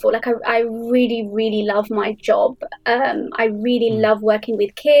really thankful. Like, I really, really love my job. I really love working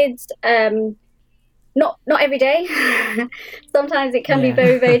with kids. Not every day. Sometimes it can be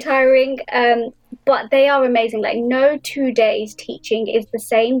very, very tiring. But they are amazing. Like, no 2 days teaching is the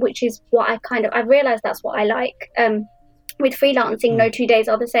same, which is what I've realized that's what I like. With freelancing, no 2 days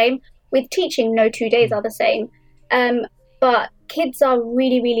are the same. With teaching, no 2 days are the same. But kids are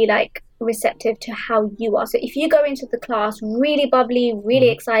really, really like receptive to how you are. So if you go into the class really bubbly, really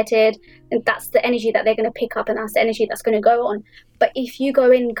excited, and that's the energy that they're going to pick up, and that's the energy that's going to go on. But if you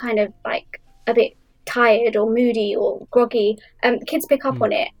go in kind of like a bit tired or moody or groggy, kids pick up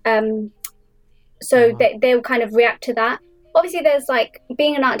on it. So they'll kind of react to that. Obviously, there's like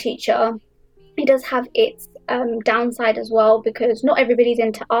being an art teacher, it does have its downside as well, because not everybody's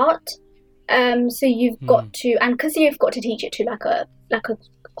into art. So you've got to, and because you've got to teach it to like a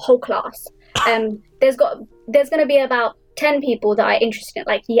whole class, there's going to be about 10 people that are interested in it.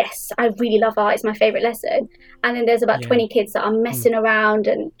 Like, yes, I really love art, it's my favorite lesson. And then there's about 20 kids that are messing around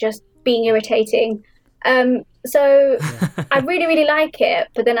and just being irritating. So I really, really like it.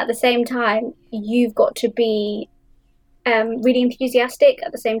 But then at the same time, you've got to be really enthusiastic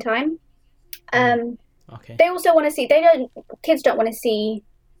at the same time. They also want to see, kids don't want to see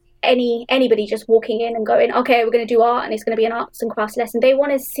anybody just walking in and going, okay, we're going to do art and it's going to be an arts and crafts lesson. They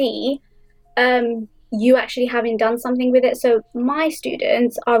want to see you actually having done something with it. So my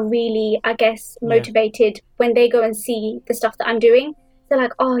students are really, I guess, motivated when they go and see the stuff that I'm doing. They're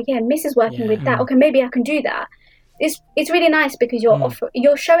like, oh yeah, Miss is working with that. Okay, maybe I can do that. It's really nice because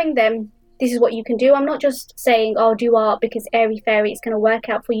you're showing them this is what you can do. I'm not just saying, oh, do art because airy fairy, it's going to work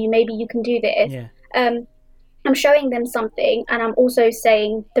out for you. Maybe you can do this. I'm showing them something, and I'm also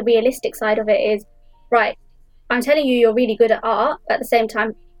saying the realistic side of it is, right, I'm telling you you're really good at art, but at the same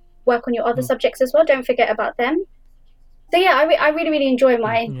time, work on your other subjects as well. Don't forget about them. So yeah, I really, really enjoy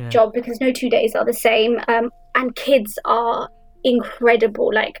my job because no 2 days are the same. And kids are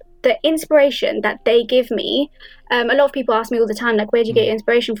incredible. Like, the inspiration that they give me, a lot of people ask me all the time, like, where do you get your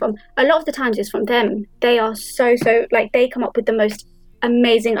inspiration from? A lot of the times it's from them. They are so like, they come up with the most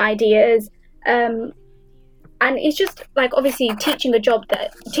amazing ideas. And it's just like, obviously, teaching a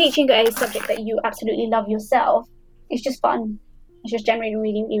subject that you absolutely love yourself, it's just fun. It's just generally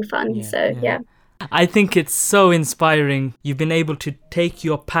really, really fun. I think it's so inspiring. You've been able to take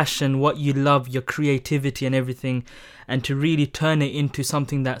your passion, what you love, your creativity and everything, and to really turn it into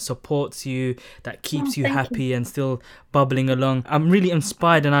something that supports you, that keeps you happy and still bubbling along. I'm really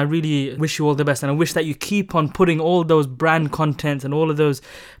inspired, and I really wish you all the best. And I wish that you keep on putting all those brand contents and all of those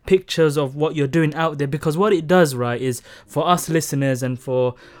pictures of what you're doing out there, because what it does, right, is for us listeners and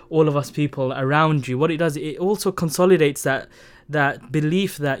for all of us people around you, what it does, it also consolidates that that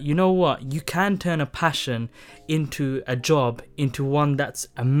belief that, you know what, you can turn a passion into a job, into one that's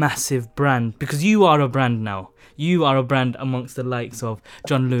a massive brand, because you are a brand now. You are a brand amongst the likes of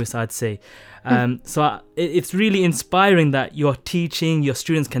John Lewis, I'd say. It's really inspiring that you're teaching, your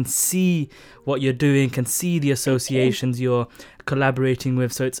students can see what you're doing, can see the associations you're collaborating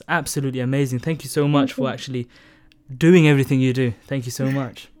with. So it's absolutely amazing. Thank you so much for actually doing everything you do. Thank you so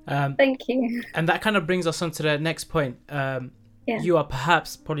much. Thank you. And that kind of brings us on to the next point. You are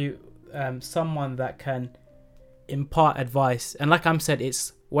perhaps probably someone that can impart advice. And like I'm said,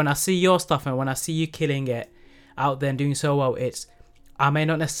 it's when I see your stuff and when I see you killing it out there and doing so well, I may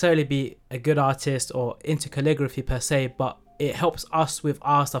not necessarily be a good artist or into calligraphy per se, but it helps us with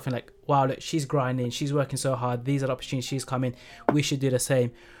our stuff and like, wow, look, she's grinding, she's working so hard, these are the opportunities she's coming, we should do the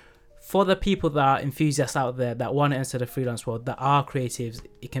same. For the people that are enthusiasts out there that want to enter the freelance world, that are creatives,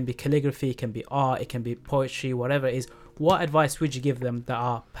 it can be calligraphy, it can be art, it can be poetry, whatever it is, what advice would you give them that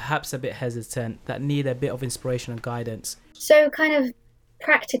are perhaps a bit hesitant, that need a bit of inspiration and guidance? So kind of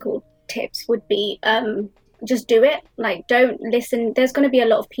practical tips would be just do it. Like, don't listen. There's going to be a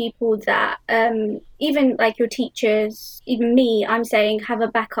lot of people that even like your teachers, even me, I'm saying have a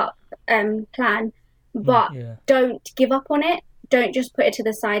backup plan, but don't give up on it. Don't just put it to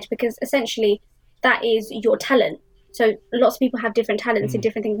the side, because essentially that is your talent. So lots of people have different talents in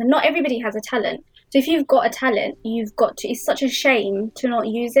different things, and not everybody has a talent. So if you've got a talent, you've got to, it's such a shame to not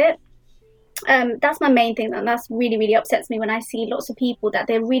use it. That's my main thing, and that's really, really upsets me when I see lots of people that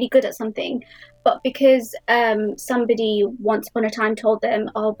they're really good at something, but because somebody once upon a time told them,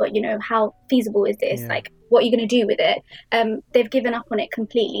 oh, but you know, how feasible is this? Like, what are you going to do with it? They've given up on it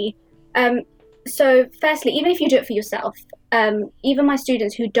completely. So firstly, even if you do it for yourself, even my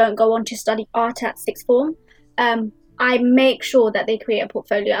students who don't go on to study art at sixth form, I make sure that they create a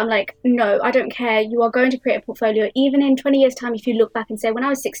portfolio. I'm like, no, I don't care. You are going to create a portfolio. Even in 20 years' time, if you look back and say, when I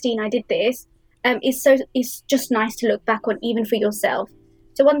was 16, I did this, it's just nice to look back on, even for yourself.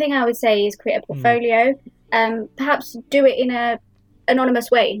 So one thing I would say is create a portfolio. Perhaps do it in a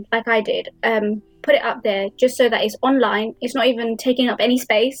anonymous way, like I did. Put it up there just so that it's online. It's not even taking up any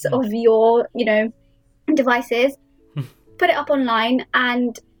space of your, devices. Put it up online,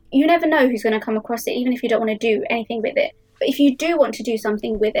 and you never know who's going to come across it, even if you don't want to do anything with it. But if you do want to do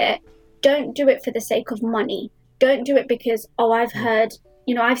something with it, don't do it for the sake of money. Don't do it because, I've heard,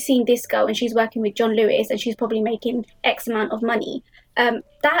 I've seen this girl and she's working with John Lewis and she's probably making X amount of money.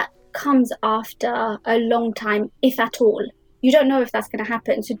 That comes after a long time, if at all. You don't know if that's going to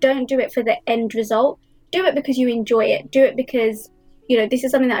happen. So don't do it for the end result. Do it because you enjoy it. Do it because, this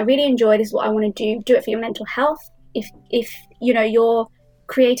is something that I really enjoy. This is what I want to do. Do it for your mental health. If your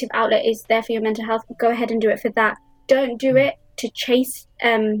creative outlet is there for your mental health, go ahead and do it for that. Don't do it to chase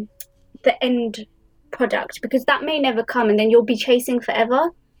the end product, because that may never come and then you'll be chasing forever.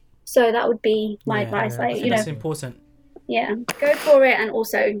 So that would be my advice. That's important. Yeah, go for it, and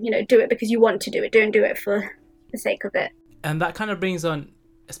also do it because you want to do it. Don't do it for the sake of it. And that kind of brings on,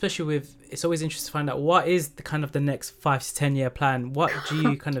 especially with, it's always interesting to find out what is the kind of the next 5 to 10 year plan. What do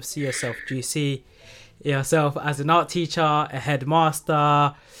you kind of see yourself? Do you see yourself as an art teacher, a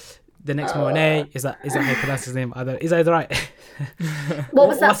headmaster, the next Monet? Is that how you pronounce his name? Is that right? What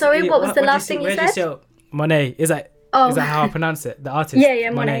was that? Sorry, what was the last thing you said? Monet. Is that how I pronounce it? The artist. Yeah,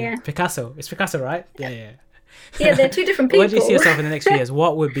 Monet. Yeah. Picasso. It's Picasso, right? Yeah. Yeah, they're two different people. Where do you see yourself in the next few years?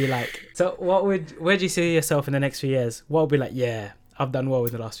 What would be like? So, where do you see yourself in the next few years? What would be like? Yeah, I've done well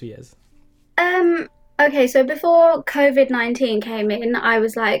in the last few years. Okay, so before COVID-19 came in, I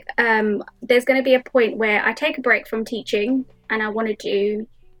was like, there's going to be a point where I take a break from teaching and I want to do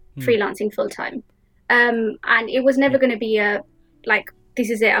freelancing full time. And it was never going to be this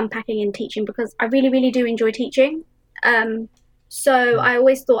is it, I'm packing in teaching, because I really, really do enjoy teaching. So I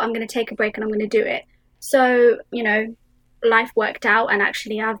always thought I'm going to take a break and I'm going to do it. So, life worked out, and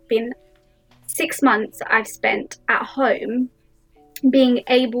actually I've been 6 months I've spent at home being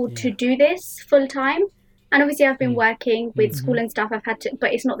able to do this full time. And obviously I've been working with school and stuff. I've had to,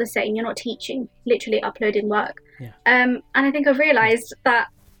 but it's not the same. You're not teaching, literally uploading work. Yeah. And I think I've realized that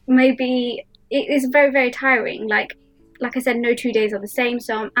maybe it is very, very tiring. Like I said, no 2 days are the same.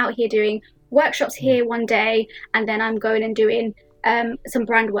 So I'm out here doing workshops here one day, and then I'm going and doing some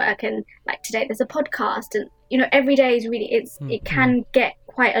brand work, and like today there's a podcast, and every day is really, it can get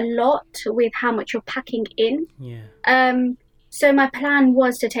quite a lot with how much you're packing in. So my plan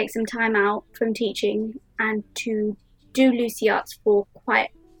was to take some time out from teaching and to do Lucy Arts for quite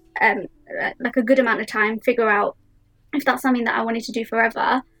like a good amount of time, figure out if that's something that I wanted to do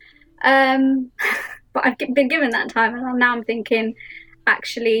forever. But I've been given that time, and now I'm thinking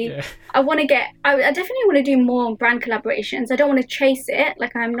actually. Yeah. I definitely want to do more brand collaborations. I don't want to chase it,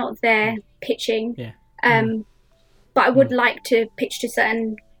 like I'm not there pitching. Yeah. But I would like to pitch to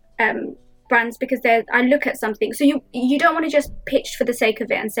certain brands, because I look at something. So you don't want to just pitch for the sake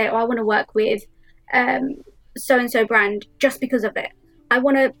of it and say, oh, I want to work with so and so brand just because of it. I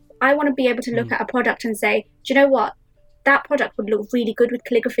want to be able to look at a product and say, do you know what, that product would look really good with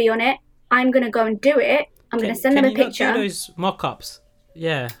calligraphy on it. I'm going to go and do it. I'm going to send them a picture. Can you not do those mock-ups?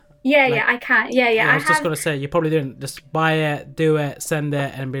 Yeah. Yeah, I can. Yeah. I was just going to say, you probably didn't just buy it, do it, send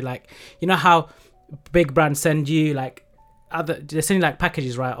it, and be like, you know how big brands send you like they're sending like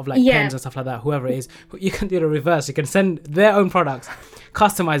packages, right, of like pens and stuff like that, whoever it is. You can do the reverse. You can send their own products,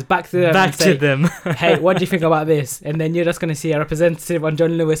 customized back to them. Hey, what do you think about this? And then you're just going to see a representative on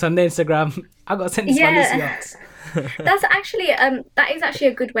John Lewis on the Instagram. I got sent this by Lucy Yachts. That's actually that is actually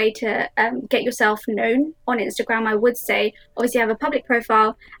a good way to get yourself known on Instagram. I would say, obviously, I have a public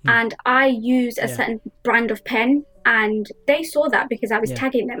profile, and I use a certain brand of pen, and they saw that because I was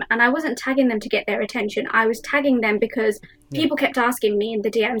tagging them, and I wasn't tagging them to get their attention. I was tagging them because people kept asking me in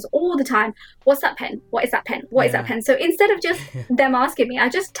the DMs all the time, "What's that pen? What is that pen? What is that pen?" So instead of just them asking me, I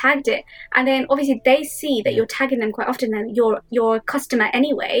just tagged it, and then obviously they see that you're tagging them quite often, and you're a customer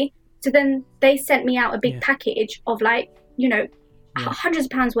anyway. So then they sent me out a big package of like, hundreds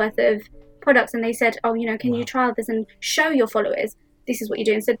of pounds worth of products. And they said, oh, can you trial this and show your followers this is what you're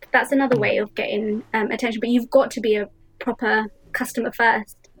doing? So that's another way of getting attention. But you've got to be a proper customer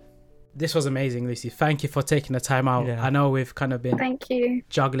first. This was amazing, Lucy. Thank you for taking the time out. I know we've kind of been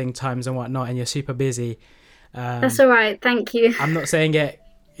juggling times and whatnot, and you're super busy. That's all right. Thank you. I'm not saying it.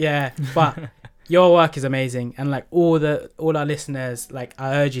 Yeah, but... Your work is amazing, and like all our listeners, like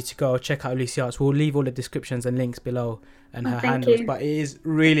I urge you to go check out Lucy Yachts. We'll leave all the descriptions and links below and her handles. But it is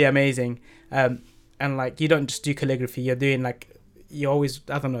really amazing, and like you don't just do calligraphy. You're doing you're always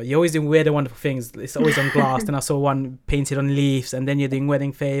doing weird and wonderful things. It's always on glass. And I saw one painted on leaves, and then you're doing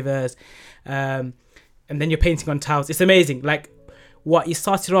wedding favors, and then you're painting on towels. It's amazing. Like what you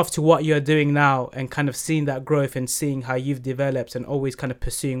started off to what you're doing now, and kind of seeing that growth and seeing how you've developed and always kind of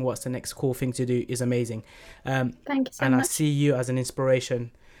pursuing what's the next cool thing to do is amazing. Thank you so much. much. I see you as an inspiration,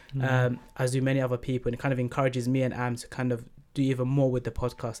 as do many other people, and it kind of encourages me and Am to kind of do even more with the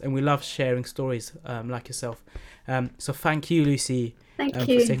podcast. And we love sharing stories like yourself. So thank you, Lucy, for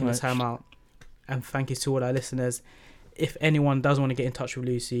taking the time out. And thank you to all our listeners. If anyone does want to get in touch with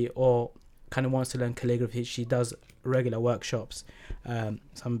Lucy or kind of wants to learn calligraphy, she does regular workshops, so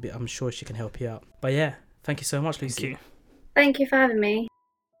I'm sure she can help you out. But yeah, thank you so much, Lucy. Thank you for having me.